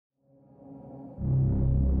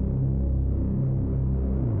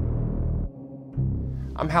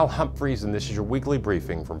I'm Hal Humphreys, and this is your weekly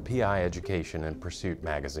briefing from PI Education and Pursuit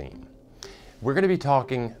magazine. We're going to be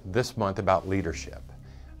talking this month about leadership.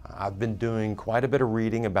 I've been doing quite a bit of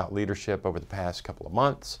reading about leadership over the past couple of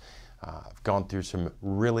months. I've gone through some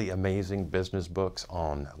really amazing business books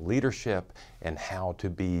on leadership and how to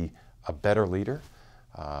be a better leader.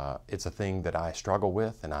 It's a thing that I struggle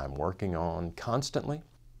with and I'm working on constantly.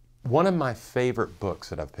 One of my favorite books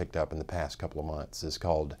that I've picked up in the past couple of months is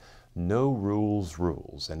called No Rules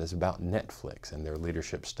Rules, and is about Netflix and their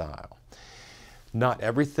leadership style. Not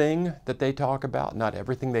everything that they talk about, not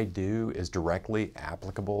everything they do is directly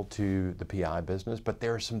applicable to the PI business, but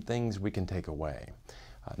there are some things we can take away.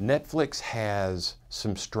 Netflix has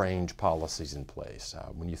some strange policies in place.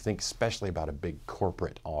 When you think especially about a big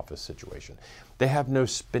corporate office situation, they have no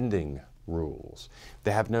spending rules.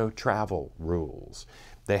 They have no travel rules.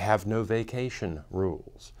 They have no vacation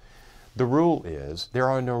rules. The rule is there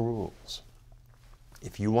are no rules.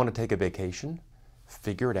 If you want to take a vacation,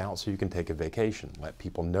 figure it out so you can take a vacation. Let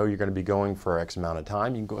people know you're going to be going for X amount of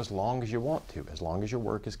time. You can go as long as you want to, as long as your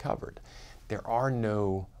work is covered. There are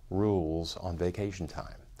no rules on vacation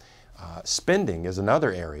time. Spending is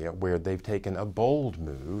another area where they've taken a bold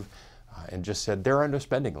move and just said there are no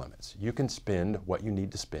spending limits. You can spend what you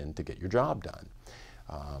need to spend to get your job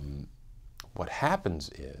done. What happens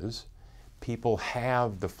is people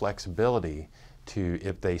have the flexibility to,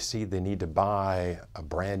 if they see they need to buy a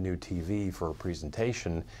brand new TV for a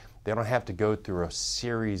presentation, they don't have to go through a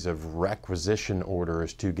series of requisition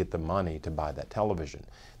orders to get the money to buy that television.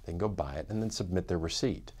 They can go buy it and then submit their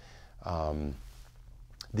receipt.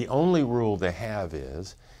 The only rule they have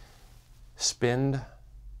is spend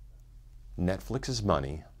Netflix's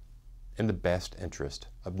money in the best interest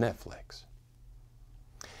of Netflix.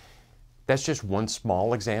 That's just one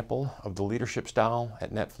small example of the leadership style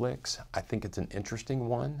at Netflix. I think it's an interesting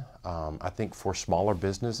one. I think for smaller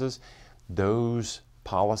businesses, those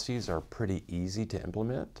policies are pretty easy to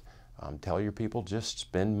implement. Tell your people just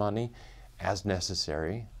spend money as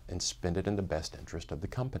necessary and spend it in the best interest of the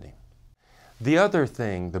company. The other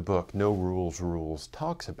thing the book No Rules Rules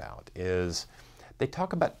talks about is they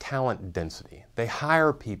talk about talent density. They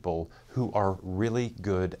hire people who are really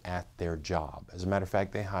good at their job. As a matter of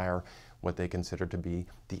fact, they hire what they consider to be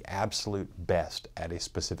the absolute best at a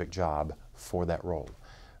specific job for that role.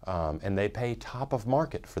 And they pay top of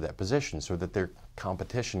market for that position so that their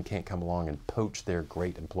competition can't come along and poach their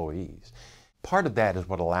great employees. Part of that is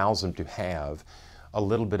what allows them to have a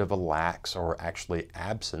little bit of a lax or actually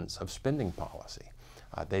absence of spending policy.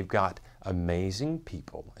 They've got amazing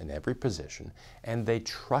people in every position, and they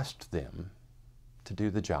trust them to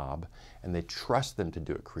do the job, and they trust them to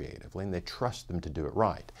do it creatively, and they trust them to do it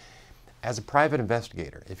right. As a private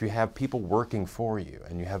investigator, if you have people working for you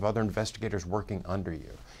and you have other investigators working under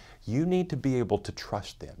you, you need to be able to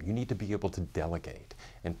trust them. You need to be able to delegate.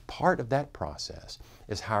 And part of that process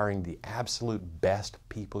is hiring the absolute best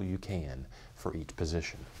people you can for each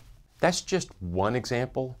position. That's just one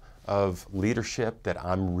example of leadership that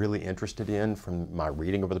I'm really interested in from my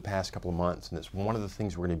reading over the past couple of months, and it's one of the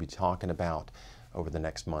things we're going to be talking about over the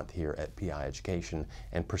next month here at PI Education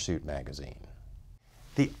and Pursuit magazine.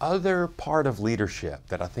 The other part of leadership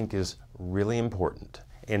that I think is really important,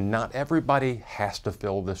 and not everybody has to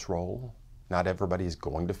fill this role, not everybody is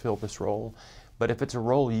going to fill this role, but if it's a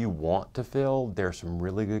role you want to fill, there's some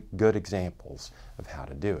really good examples of how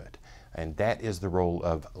to do it. And that is the role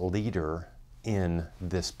of leader in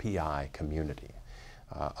this PI community,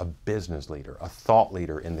 a business leader, a thought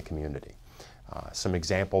leader in the community. Some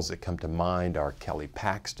examples that come to mind are Kelly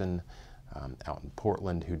Paxton, out in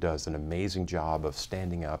Portland, who does an amazing job of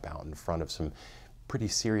standing up out in front of some pretty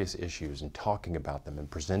serious issues and talking about them and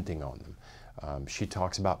presenting on them. She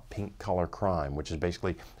talks about pink collar crime, which is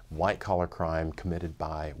basically white collar crime committed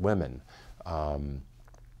by women.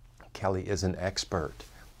 Kelly is an expert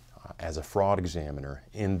as a fraud examiner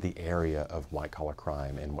in the area of white collar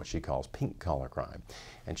crime and what she calls pink collar crime.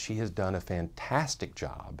 And she has done a fantastic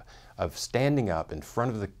job of standing up in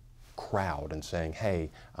front of the crowd and saying, hey,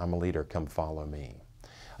 I'm a leader, come follow me.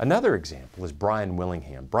 Another example is Brian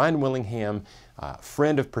Willingham. Brian Willingham,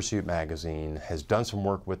 friend of Pursuit magazine, has done some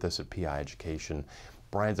work with us at PI Education.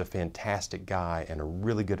 Brian's a fantastic guy and a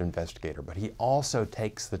really good investigator, but he also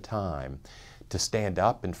takes the time to stand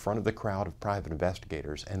up in front of the crowd of private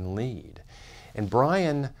investigators and lead. And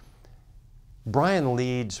Brian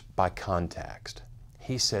leads by context.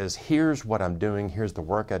 He says, here's what I'm doing, here's the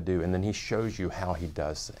work I do, and then he shows you how he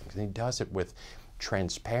does things. And he does it with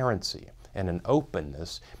transparency and an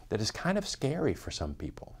openness that is kind of scary for some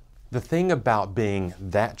people. The thing about being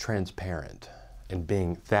that transparent and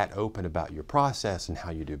being that open about your process and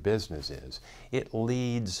how you do business is, it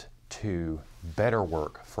leads to better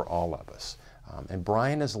work for all of us. And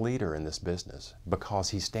Brian is a leader in this business because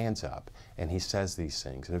he stands up and he says these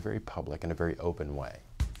things in a very public and a very open way.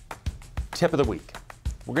 Tip of the week.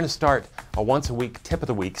 We're going to start a once a week tip of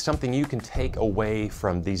the week, something you can take away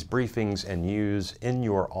from these briefings and use in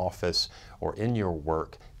your office or in your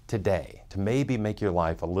work today to maybe make your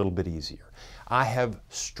life a little bit easier. I have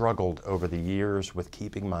struggled over the years with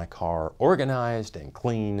keeping my car organized and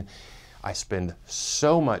clean. I spend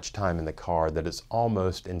so much time in the car that it's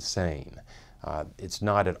almost insane. It's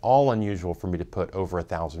not at all unusual for me to put over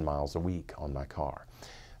 1,000 miles a week on my car.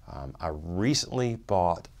 I recently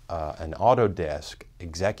bought an Autodesk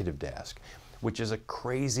executive desk, which is a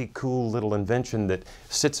crazy cool little invention that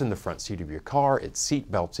sits in the front seat of your car. It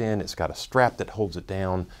seat belts in, it's got a strap that holds it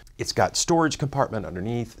down. It's got storage compartment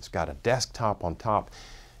underneath, it's got a desktop on top.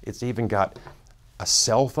 It's even got a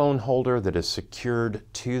cell phone holder that is secured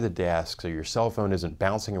to the desk so your cell phone isn't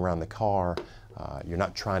bouncing around the car. You're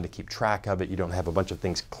not trying to keep track of it. You don't have a bunch of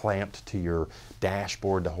things clamped to your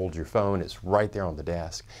dashboard to hold your phone. It's right there on the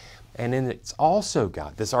desk. And then it's also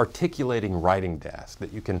got this articulating writing desk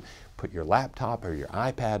that you can put your laptop or your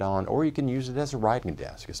iPad on, or you can use it as a writing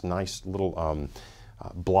desk. It's a nice little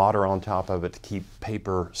blotter on top of it to keep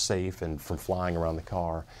paper safe and from flying around the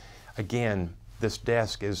car. Again, this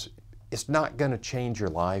desk it's not going to change your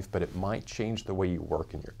life, but it might change the way you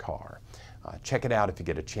work in your car. Check it out if you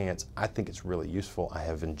get a chance. I think it's really useful. I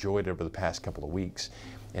have enjoyed it over the past couple of weeks,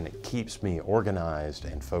 and it keeps me organized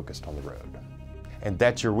and focused on the road. And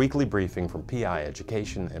that's your weekly briefing from PI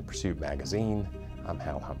Education and Pursuit Magazine. I'm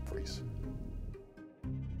Hal Humphreys.